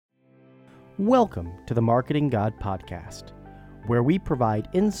Welcome to the Marketing God Podcast, where we provide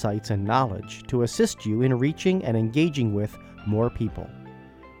insights and knowledge to assist you in reaching and engaging with more people.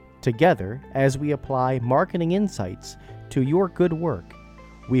 Together, as we apply marketing insights to your good work,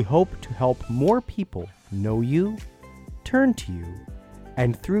 we hope to help more people know you, turn to you,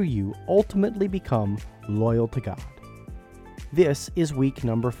 and through you ultimately become loyal to God. This is week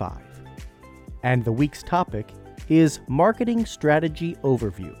number 5, and the week's topic is Marketing Strategy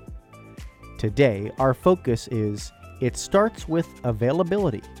Overview. Today, our focus is It Starts with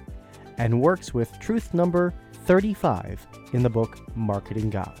Availability and works with truth number 35 in the book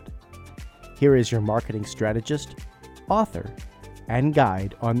Marketing God. Here is your marketing strategist, author, and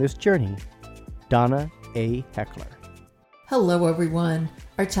guide on this journey, Donna A. Heckler. Hello, everyone.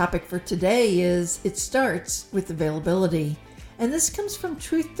 Our topic for today is It Starts with Availability. And this comes from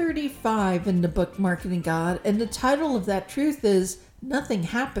Truth 35 in the book Marketing God. And the title of that truth is Nothing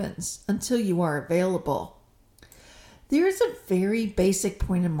Happens Until You Are Available. There is a very basic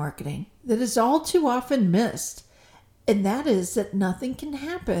point in marketing that is all too often missed. And that is that nothing can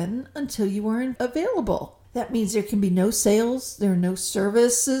happen until you are available. That means there can be no sales, there are no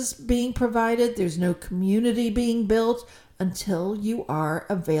services being provided, there's no community being built until you are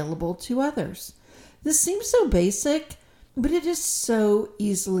available to others. This seems so basic, but it is so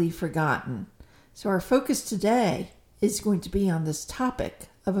easily forgotten. So our focus today is going to be on this topic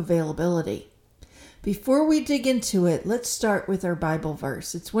of availability. Before we dig into it, let's start with our Bible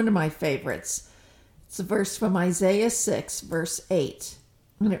verse. It's one of my favorites. It's a verse from Isaiah 6, verse 8.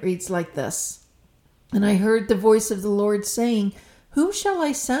 And it reads like this. And I heard the voice of the Lord saying, Whom shall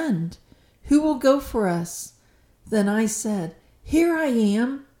I send? Who will go for us? Then I said, Here I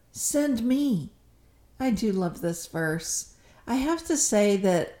am, send me. I do love this verse. I have to say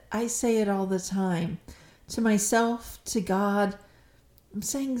that I say it all the time. To myself, to God, I'm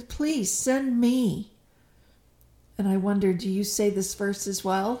saying, please send me. And I wonder, do you say this verse as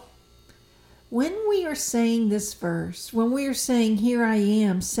well? When we are saying this verse, when we are saying, Here I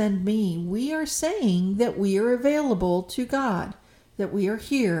am, send me, we are saying that we are available to God, that we are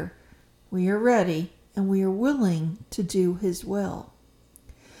here, we are ready, and we are willing to do His will.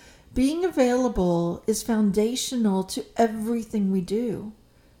 Being available is foundational to everything we do,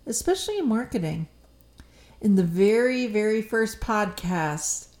 especially in marketing. In the very, very first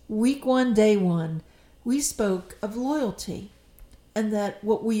podcast, week 1, day 1, we spoke of loyalty and that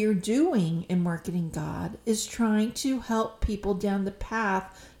what we are doing in Marketing God is trying to help people down the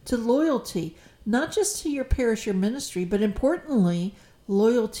path to loyalty, not just to your parish or ministry, but importantly,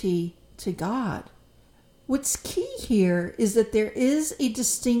 loyalty to God. What's key here is that there is a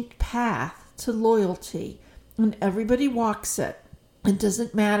distinct path to loyalty and everybody walks it. It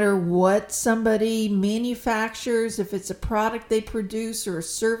doesn't matter what somebody manufactures, if it's a product they produce or a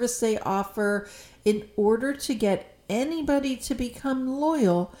service they offer. In order to get anybody to become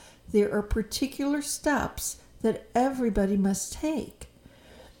loyal, there are particular steps that everybody must take.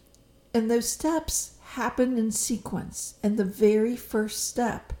 And those steps happen in sequence. And the very first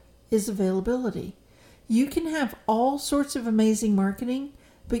step is availability. You can have all sorts of amazing marketing,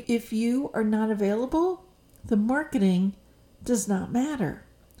 but if you are not available, the marketing does not matter.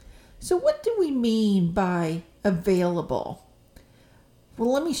 So what do we mean by available?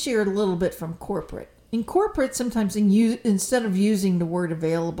 Well, let me share a little bit from corporate. In corporate, sometimes instead of using the word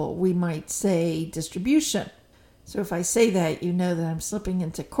available, we might say distribution. So if I say that, you know that I'm slipping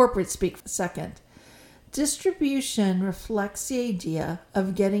into corporate speak for a second. Distribution reflects the idea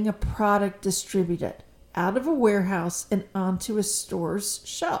of getting a product distributed out of a warehouse and onto a store's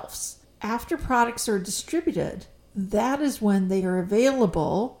shelves. After products are distributed, that is when they are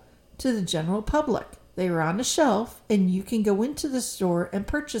available to the general public. They are on a shelf and you can go into the store and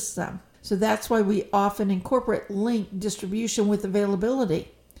purchase them. So that's why we often incorporate link distribution with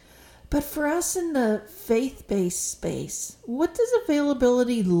availability. But for us in the faith-based space, what does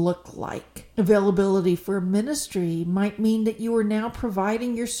availability look like? Availability for a ministry might mean that you are now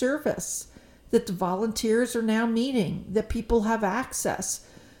providing your service, that the volunteers are now meeting, that people have access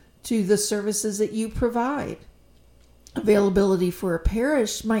to the services that you provide. Availability for a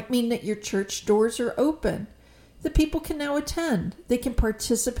parish might mean that your church doors are open. The people can now attend. They can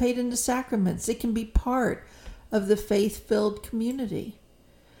participate in the sacraments. They can be part of the faith-filled community.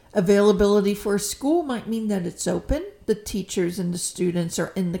 Availability for a school might mean that it's open. The teachers and the students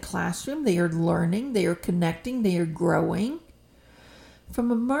are in the classroom. They are learning. They are connecting. They are growing.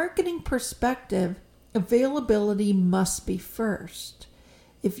 From a marketing perspective, availability must be first.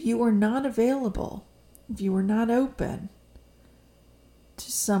 If you are not available, if you are not open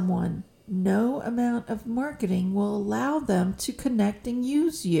to someone, no amount of marketing will allow them to connect and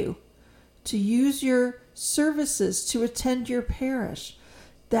use you. to use your services, to attend your parish.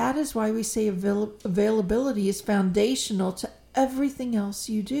 That is why we say availability is foundational to everything else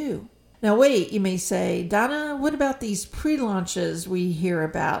you do. Now wait, you may say, Donna, what about these pre-launches we hear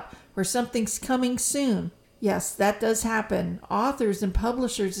about, where something's coming soon? Yes, that does happen. Authors and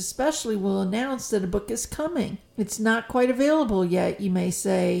publishers especially will announce that a book is coming. It's not quite available yet, you may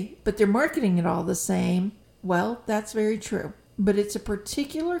say, but they're marketing it all the same. Well, that's very true. But it's a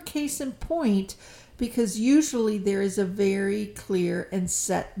particular case in point because usually there is a very clear and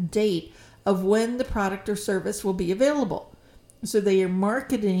set date of when the product or service will be available. So they are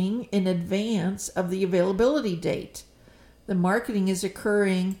marketing in advance of the availability date. The marketing is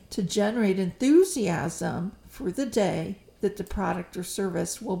occurring to generate enthusiasm for the day that the product or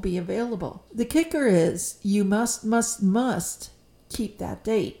service will be available. The kicker is you must keep that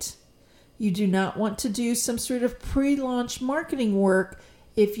date. You do not want to do some sort of pre-launch marketing work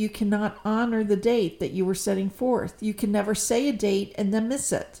if you cannot honor the date that you were setting forth. You can never say a date and then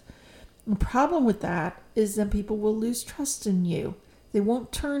miss it. The problem with that is then people will lose trust in you. They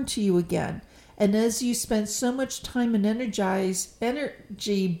won't turn to you again. And as you spend so much time and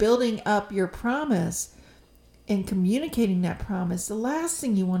energy building up your promise and communicating that promise, the last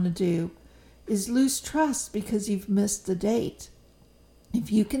thing you want to do is lose trust because you've missed the date.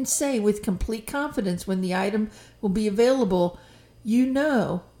 If you can say with complete confidence when the item will be available, you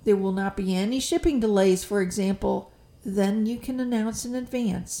know there will not be any shipping delays, for example, then you can announce in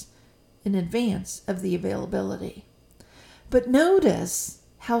advance of the availability. But notice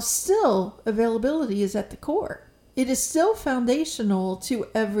how still availability is at the core. It is still foundational to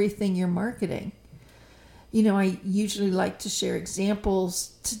everything you're marketing. You know, I usually like to share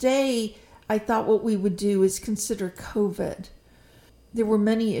examples. Today, I thought what we would do is consider COVID. There were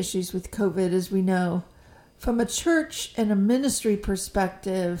many issues with COVID, as we know. From a church and a ministry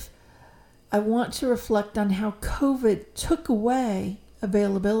perspective, I want to reflect on how COVID took away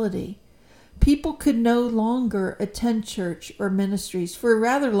availability. People could no longer attend church or ministries for a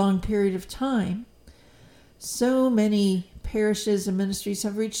rather long period of time. So many parishes and ministries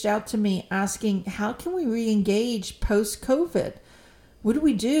have reached out to me asking, how can we re-engage post-COVID? What do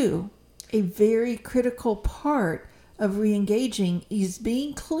we do? A very critical part of re-engaging is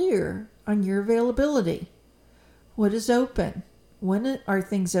being clear on your availability. What is open? When are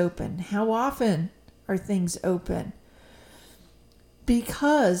things open? How often are things open?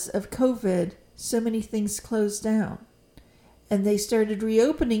 Because of COVID, so many things closed down. And they started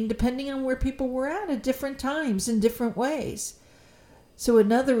reopening depending on where people were at different times in different ways. So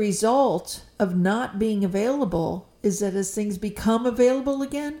another result of not being available is that as things become available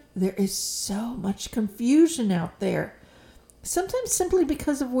again, there is so much confusion out there. Sometimes simply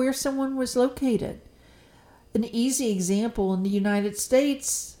because of where someone was located. An easy example in the United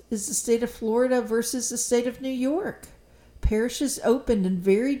States is the state of Florida versus the state of New York. Parishes opened in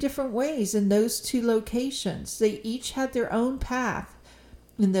very different ways in those two locations. They each had their own path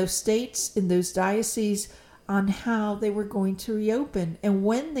in those states, in those dioceses, on how they were going to reopen and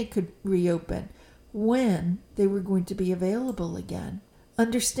when they could reopen, when they were going to be available again.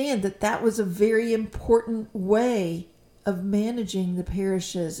 Understand that that was a very important way of managing the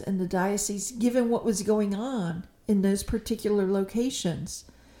parishes and the dioceses given what was going on in those particular locations.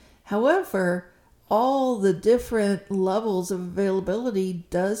 However, all the different levels of availability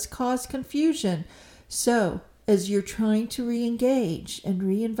does cause confusion. So, as you're trying to re-engage and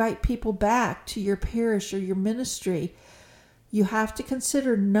re-invite people back to your parish or your ministry, you have to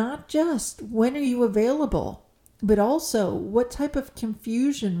consider not just when are you available, but also what type of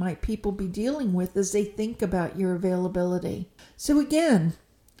confusion might people be dealing with as they think about your availability. So again,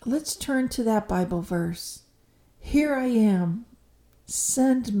 let's turn to that Bible verse. Here I am,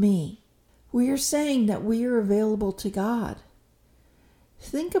 send me. We are saying that we are available to God.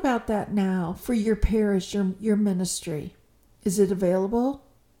 Think about that now for your parish, your ministry. Is it available?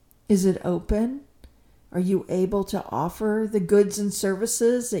 Is it open? Are you able to offer the goods and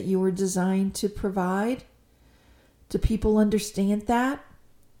services that you were designed to provide? Do people understand that?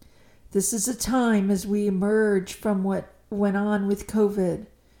 This is a time as we emerge from what went on with COVID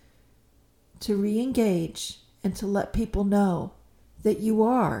to re-engage and to let people know that you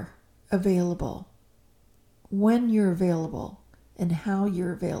are available, when you're available, and how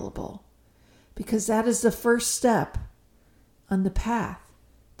you're available. Because that is the first step on the path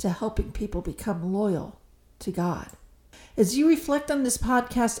to helping people become loyal to God. As you reflect on this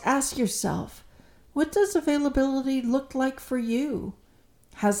podcast, ask yourself, what does availability look like for you?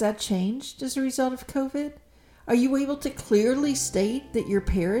 Has that changed as a result of COVID? Are you able to clearly state that your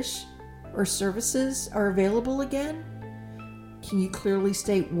parish or services are available again? Can you clearly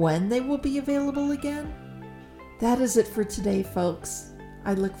state when they will be available again? That is it for today, folks.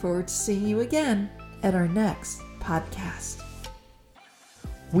 I look forward to seeing you again at our next podcast.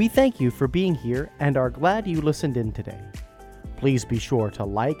 We thank you for being here and are glad you listened in today. Please be sure to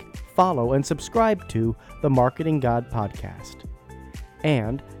like, follow, and subscribe to the Marketing God Podcast.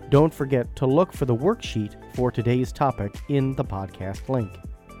 And don't forget to look for the worksheet for today's topic in the podcast link.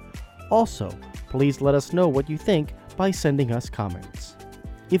 Also, please let us know what you think by sending us comments.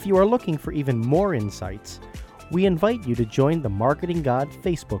 If you are looking for even more insights, we invite you to join the Marketing God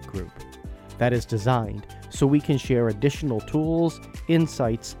Facebook group that is designed so we can share additional tools,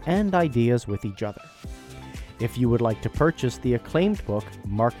 insights, and ideas with each other. If you would like to purchase the acclaimed book,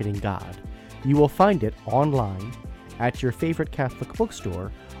 Marketing God, you will find it online at your favorite Catholic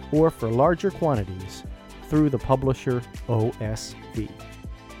bookstore or for larger quantities through the publisher OSV.